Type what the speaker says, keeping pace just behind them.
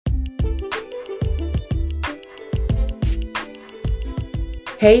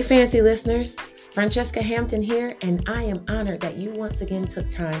Hey, fancy listeners. Francesca Hampton here, and I am honored that you once again took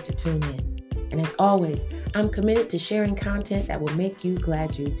time to tune in. And as always, I'm committed to sharing content that will make you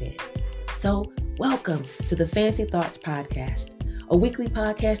glad you did. So, welcome to the Fancy Thoughts Podcast, a weekly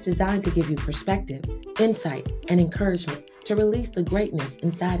podcast designed to give you perspective, insight, and encouragement to release the greatness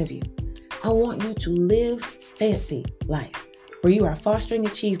inside of you. I want you to live fancy life, where you are fostering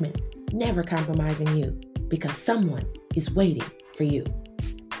achievement, never compromising you, because someone is waiting for you.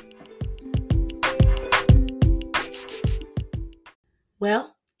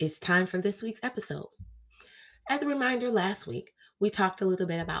 Well, it's time for this week's episode. As a reminder, last week, we talked a little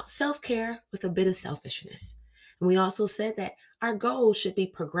bit about self-care with a bit of selfishness. And we also said that our goals should be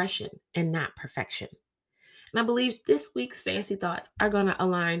progression and not perfection. And I believe this week's fancy thoughts are going to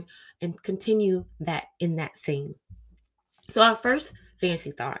align and continue that in that theme. So our first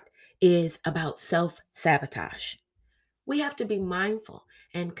fancy thought is about self-sabotage. We have to be mindful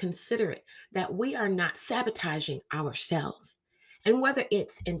and considerate that we are not sabotaging ourselves. And whether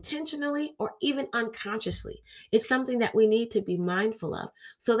it's intentionally or even unconsciously, it's something that we need to be mindful of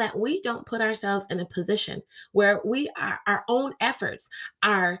so that we don't put ourselves in a position where our own efforts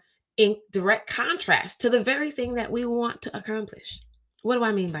are in direct contrast to the very thing that we want to accomplish. What do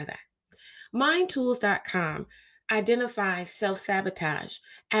I mean by that? Mindtools.com identifies self-sabotage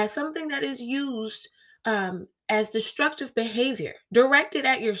as something that is used as destructive behavior directed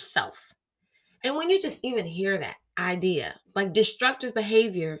at yourself. And when you just even hear that idea, like destructive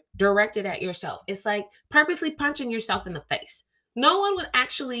behavior directed at yourself, it's like purposely punching yourself in the face. No one would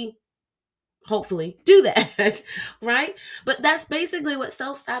actually, hopefully, do that, right? But that's basically what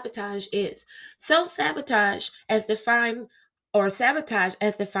self-sabotage is. Self-sabotage as defined or sabotage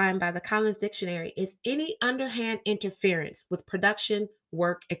as defined by the Collins Dictionary is any underhand interference with production,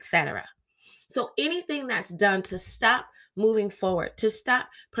 work, etc. So anything that's done to stop moving forward, to stop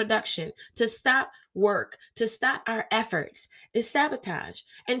production, to stop work, to stop our efforts is sabotage.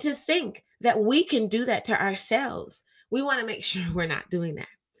 And to think that we can do that to ourselves, we want to make sure we're not doing that.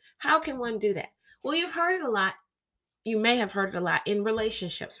 How can one do that? Well, you've heard it a lot. You may have heard it a lot in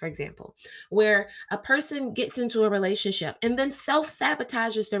relationships, for example, where a person gets into a relationship and then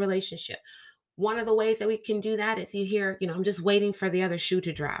self-sabotages the relationship. One of the ways that we can do that is you hear, I'm just waiting for the other shoe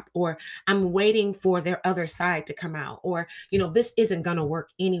to drop, or I'm waiting for their other side to come out, or, this isn't going to work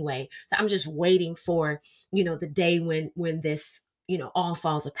anyway. So I'm just waiting for, the day when this, all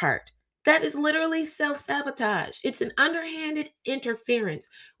falls apart. That is literally self-sabotage. It's an underhanded interference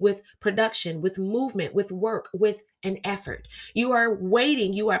with production, with movement, with work, with an effort. You are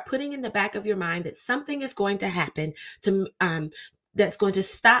waiting, you are putting in the back of your mind that something is going to happen to that's going to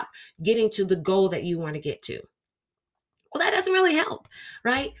stop getting to the goal that you want to get to. Well, that doesn't really help,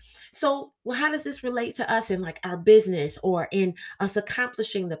 right? So, how does this relate to us in like our business or in us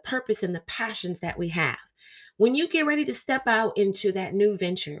accomplishing the purpose and the passions that we have? When you get ready to step out into that new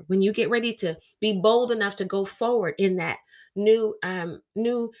venture, when you get ready to be bold enough to go forward in that new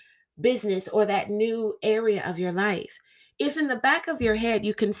business or that new area of your life, if in the back of your head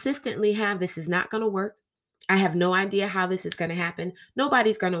you consistently have this is not going to work, I have no idea how this is going to happen.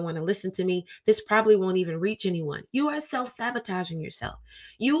 Nobody's going to want to listen to me. This probably won't even reach anyone. You are self-sabotaging yourself.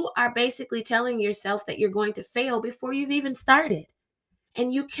 You are basically telling yourself that you're going to fail before you've even started.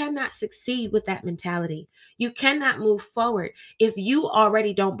 And you cannot succeed with that mentality. You cannot move forward if you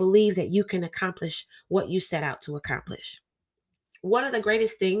already don't believe that you can accomplish what you set out to accomplish. One of the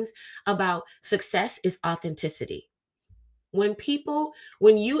greatest things about success is authenticity. When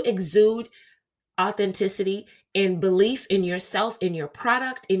you exude authenticity and belief in yourself, in your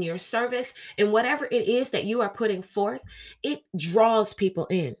product, in your service, and whatever it is that you are putting forth, it draws people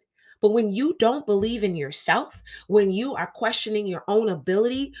in. But when you don't believe in yourself, when you are questioning your own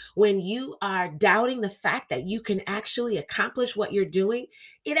ability, when you are doubting the fact that you can actually accomplish what you're doing,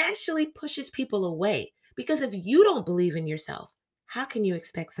 it actually pushes people away. Because if you don't believe in yourself, how can you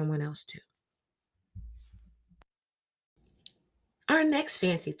expect someone else to? Our next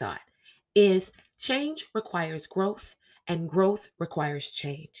fancy thought is change requires growth and growth requires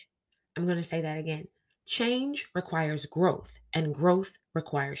change. I'm going to say that again. Change requires growth and growth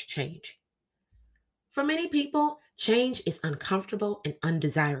requires change. For many people, change is uncomfortable and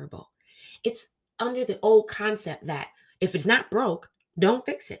undesirable. It's under the old concept that if it's not broke, don't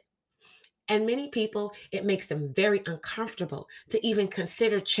fix it. And many people, it makes them very uncomfortable to even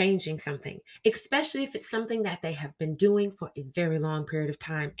consider changing something, especially if it's something that they have been doing for a very long period of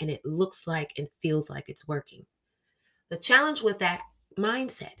time and it looks like and feels like it's working. The challenge with that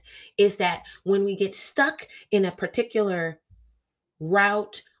mindset is that when we get stuck in a particular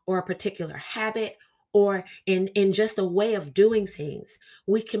route or a particular habit or in just a way of doing things,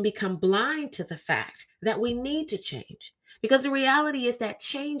 we can become blind to the fact that we need to change. Because the reality is that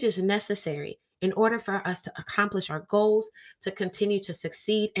change is necessary in order for us to accomplish our goals, to continue to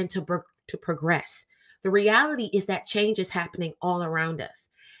succeed, and to progress. The reality is that change is happening all around us.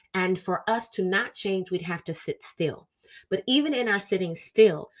 And for us to not change, we'd have to sit still. But even in our sitting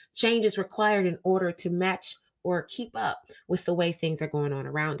still, change is required in order to match or keep up with the way things are going on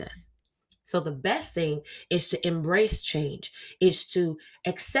around us. So the best thing is to embrace change, is to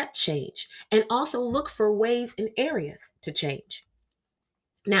accept change, and also look for ways and areas to change.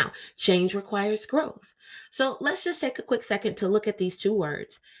 Now, change requires growth. So let's just take a quick second to look at these two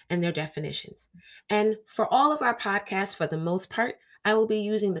words and their definitions. And for all of our podcasts, for the most part, I will be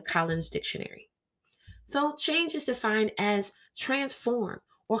using the Collins Dictionary. So change is defined as transform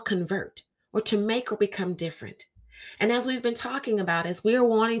or convert or to make or become different. And as we've been talking about, as we are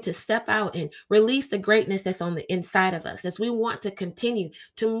wanting to step out and release the greatness that's on the inside of us, as we want to continue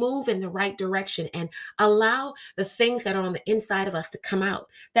to move in the right direction and allow the things that are on the inside of us to come out,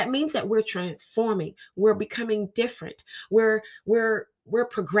 that means that we're transforming, we're becoming different, we're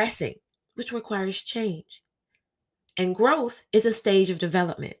progressing, which requires change. And growth is a stage of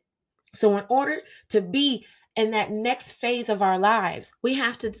development. So in order to be in that next phase of our lives, we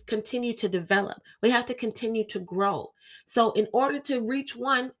have to continue to develop. We have to continue to grow. So in order to reach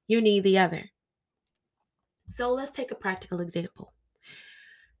one, you need the other. So let's take a practical example.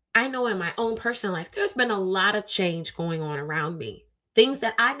 I know in my own personal life, there's been a lot of change going on around me. Things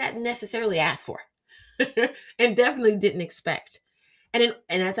that I didn't necessarily ask for and definitely didn't expect. And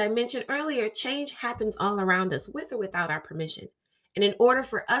as I mentioned earlier, change happens all around us with or without our permission. And in order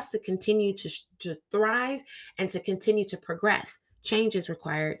for us to continue to thrive and to continue to progress, change is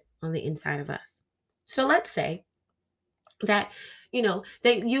required on the inside of us. So let's say that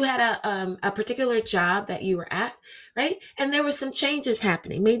that you had a particular job that you were at, right? And there were some changes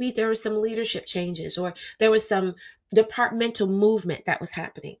happening. Maybe there were some leadership changes, or there was some departmental movement that was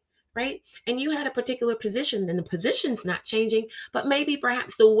happening, right? And you had a particular position, and the position's not changing, but maybe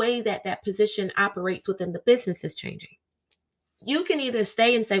perhaps the way that that position operates within the business is changing. You can either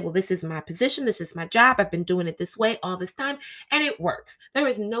stay and say, well, this is my position, this is my job, I've been doing it this way all this time, and it works. There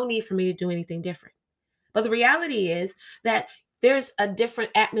is no need for me to do anything different. But the reality is that there's a different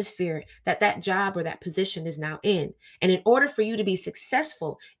atmosphere that job or that position is now in. And in order for you to be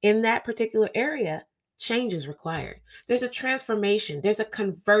successful in that particular area, change is required. There's a transformation, there's a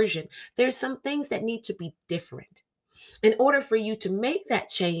conversion, there's some things that need to be different. In order for you to make that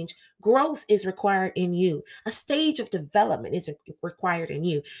change, growth is required in you. A stage of development is required in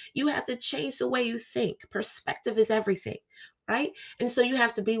you. You have to change the way you think. Perspective is everything, right? And so you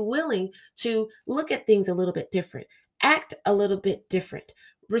have to be willing to look at things a little bit different, act a little bit different,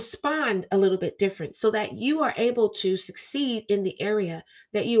 respond a little bit different so that you are able to succeed in the area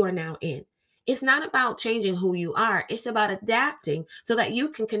that you are now in. It's not about changing who you are. It's about adapting so that you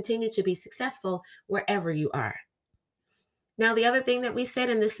can continue to be successful wherever you are. Now, the other thing that we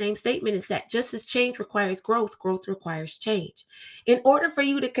said in the same statement is that just as change requires growth, growth requires change. In order for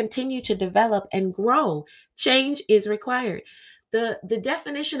you to continue to develop and grow, change is required. The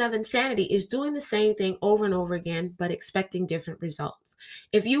definition of insanity is doing the same thing over and over again, but expecting different results.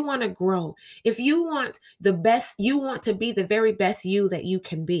 If you want to grow, if you want the best, you want to be the very best you that you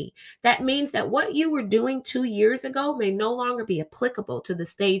can be. That means that what you were doing 2 years ago may no longer be applicable to the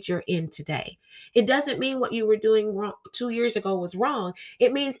stage you're in today. It doesn't mean what you were doing wrong 2 years ago was wrong.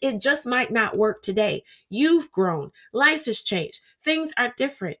 It means it just might not work today. You've grown. Life has changed. Things are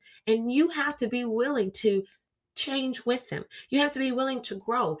different. And you have to be willing to change with them. You have to be willing to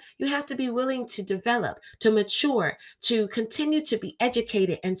grow. You have to be willing to develop, to mature, to continue to be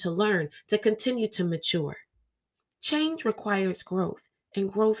educated and to learn, to continue to mature. Change requires growth,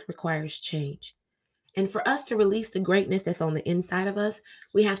 and growth requires change. And for us to release the greatness that's on the inside of us,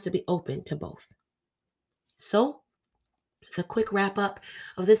 we have to be open to both. So, it's a quick wrap up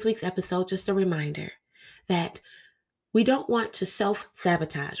of this week's episode, just a reminder that we don't want to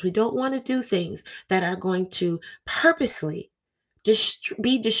self-sabotage. We don't want to do things that are going to purposely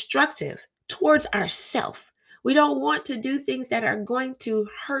be destructive towards ourselves. We don't want to do things that are going to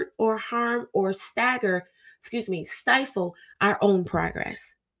hurt or harm or stifle our own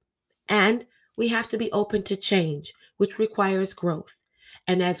progress. And we have to be open to change, which requires growth.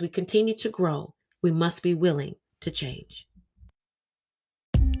 And as we continue to grow, we must be willing to change.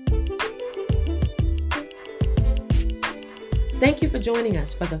 Thank you for joining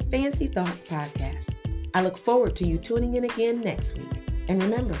us for the Fancy Thoughts podcast. I look forward to you tuning in again next week. And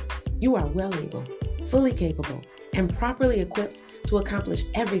remember, you are well able, fully capable, and properly equipped to accomplish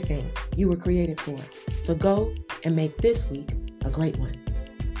everything you were created for. So go and make this week a great one.